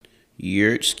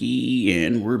Yurtsky,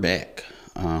 and we're back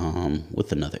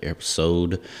with another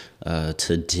episode.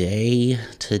 Today,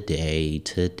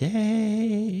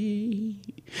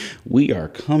 we are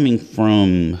coming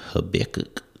from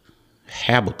Habakkuk.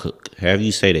 How do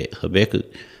you say that?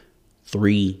 Habakkuk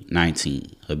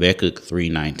 3:19. Habakkuk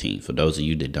 3:19. For those of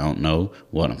you that don't know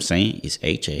what I'm saying, it's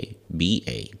Habakkuk.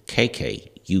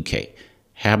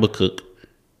 Habakkuk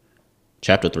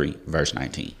chapter 3, verse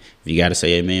 19. If you got to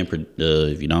say amen,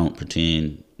 if you don't,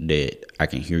 pretend that I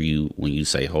can hear you when you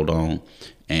say, hold on.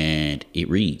 And it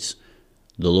reads,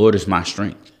 the Lord is my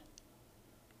strength,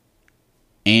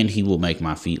 and he will make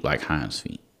my feet like hinds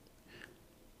feet,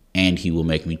 and he will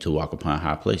make me to walk upon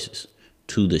high places.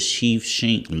 To the chief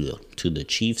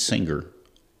singer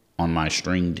on my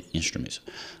stringed instruments.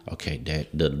 Okay, that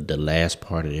the last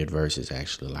part of that verse is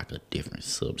actually like a different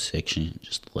subsection,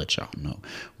 just to let y'all know.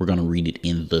 We're going to read it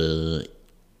in the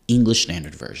English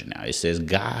Standard Version now. It says,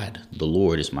 God, the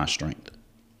Lord is my strength.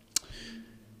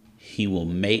 He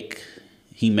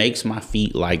makes my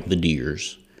feet like the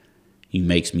deer's. He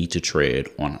makes me to tread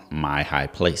on my high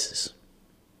places.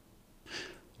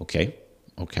 Okay.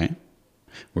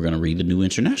 We're going to read the New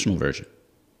International Version.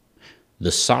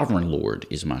 The sovereign Lord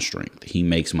is my strength. He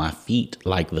makes my feet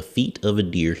like the feet of a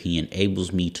deer. He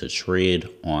enables me to tread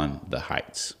on the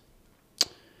heights.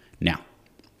 Now,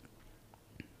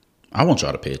 I want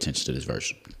y'all to pay attention to this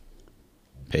verse.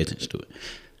 Pay attention to it.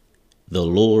 The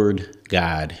Lord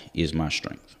God is my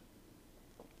strength.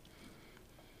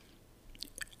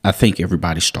 I think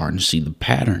everybody's starting to see the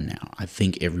pattern now. I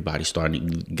think everybody's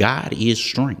starting. God is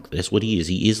strength. That's what he is.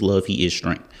 He is love. He is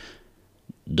strength.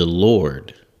 The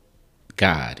Lord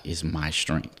God is my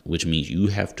strength, which means you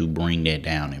have to bring that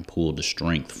down and pull the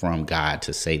strength from God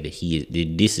to say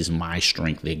that this is my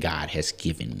strength that God has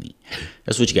given me.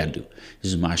 That's what you got to do.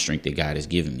 This is my strength that God has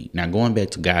given me. Now, going back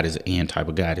to God as an type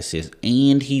of God, it says,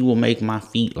 and he will make my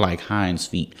feet like hinds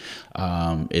feet,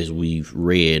 as we've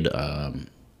read,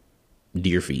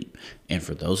 deer feet. And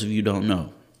for those of you who don't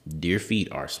know, deer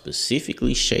feet are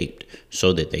specifically shaped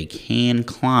so that they can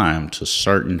climb to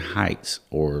certain heights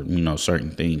or,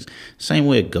 certain things. Same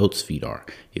way goats' feet are.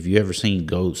 If you ever seen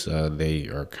goats, they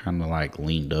are kind of like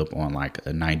leaned up on like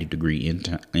a 90-degree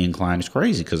incline. It's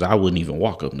crazy because I wouldn't even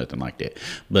walk up nothing like that.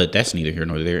 But that's neither here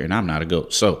nor there, and I'm not a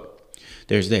goat. So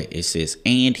there's that. It says,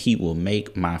 and he will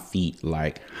make my feet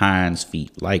like hinds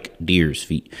feet, like deer's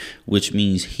feet, which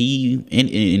means and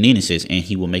then it says, and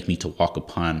he will make me to walk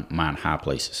upon mine high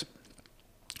places.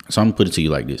 So I'm going to put it to you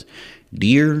like this.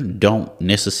 Deer don't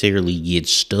necessarily get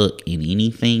stuck in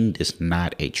anything that's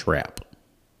not a trap.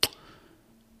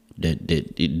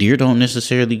 Deer don't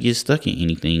necessarily get stuck in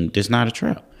anything that's not a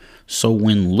trap. So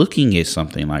when looking at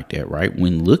something like that, right?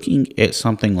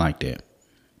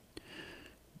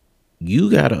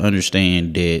 You got to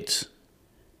understand that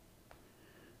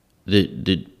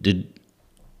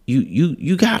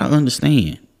you got to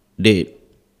understand that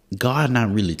God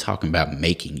not really talking about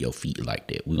making your feet like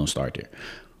that. We're going to start there.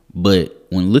 But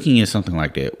when looking at something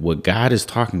like that, what God is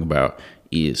talking about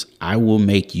is I will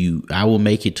make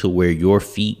it to where your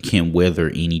feet can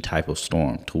weather any type of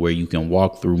storm, to where you can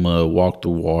walk through mud, walk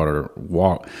through water,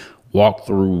 walk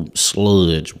through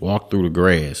sludge, walk through the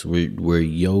grass, where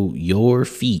your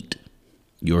feet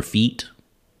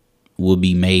will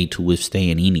be made to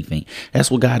withstand anything.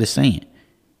 That's what God is saying.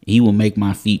 He will make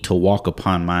my feet to walk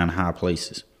upon mine high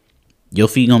places. Your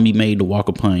feet gonna be made to walk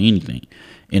upon anything.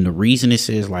 And the reason it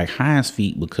says like hinds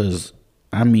feet, because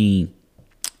a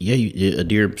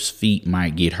deer's feet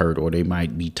might get hurt or they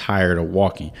might be tired of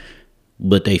walking,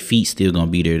 but their feet still gonna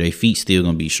be there. Their feet still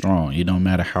gonna be strong. It don't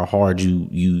matter how hard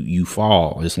you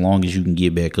fall, as long as you can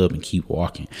get back up and keep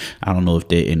walking. I don't know if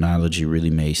that analogy really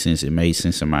made sense. It made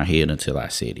sense in my head until I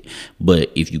said it.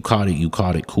 But if you caught it, you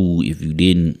caught it. Cool. If you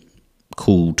didn't,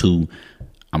 cool too.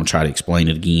 I'm gonna try to explain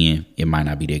it again. It might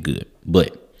not be that good,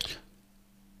 but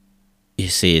it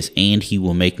says, and he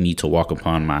will make me to walk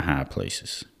upon my high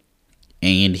places,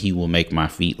 and he will make my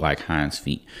feet like hinds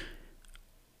feet.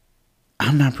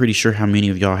 I'm not pretty sure how many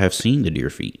of y'all have seen the deer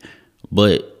feet,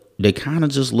 but they kind of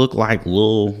just look like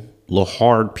little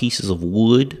hard pieces of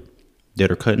wood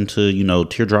that are cut into,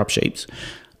 teardrop shapes.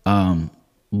 But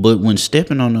when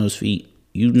stepping on those feet,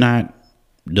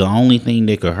 the only thing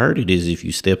that could hurt it is if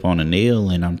you step on a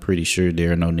nail, and I'm pretty sure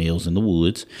there are no nails in the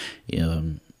woods.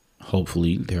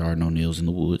 Hopefully there are no nails in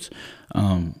the woods.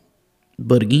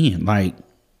 But again, like,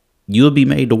 you'll be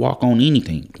made to walk on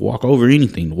anything, to walk over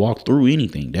anything, to walk through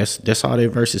anything. That's all that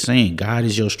verse is saying. God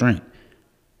is your strength.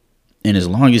 And as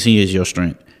long as he is your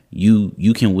strength,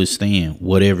 you can withstand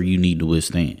whatever you need to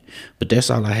withstand. But that's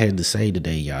all I had to say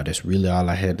today, y'all. That's really all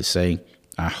I had to say.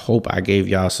 I hope I gave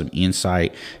y'all some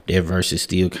insight. That verse is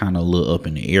still kind of a little up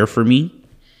in the air for me,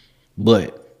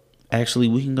 but actually,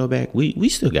 we can go back. We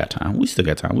still got time. We still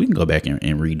got time. We can go back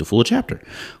and read the full chapter.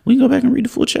 We can go back and read the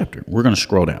full chapter. We're going to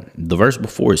scroll down. The verse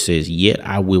before it says, "Yet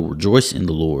I will rejoice in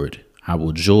the Lord. I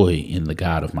will joy in the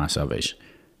God of my salvation."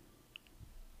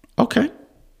 Okay.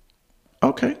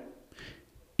 Okay.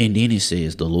 And then it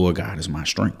says, "The Lord God is my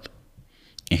strength,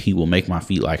 and he will make my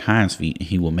feet like hinds feet, and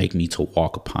he will make me to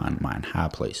walk upon mine high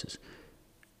places."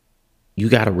 You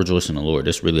got to rejoice in the Lord.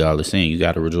 That's really all it's saying. You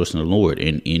got to rejoice in the Lord.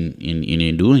 And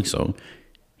in doing so,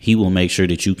 he will make sure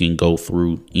that you can go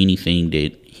through anything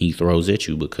that he throws at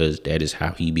you, because that is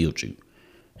how he built you.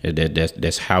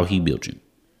 That's how he built you.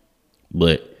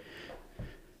 But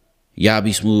y'all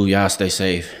be smooth. Y'all stay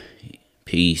safe.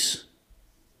 Peace.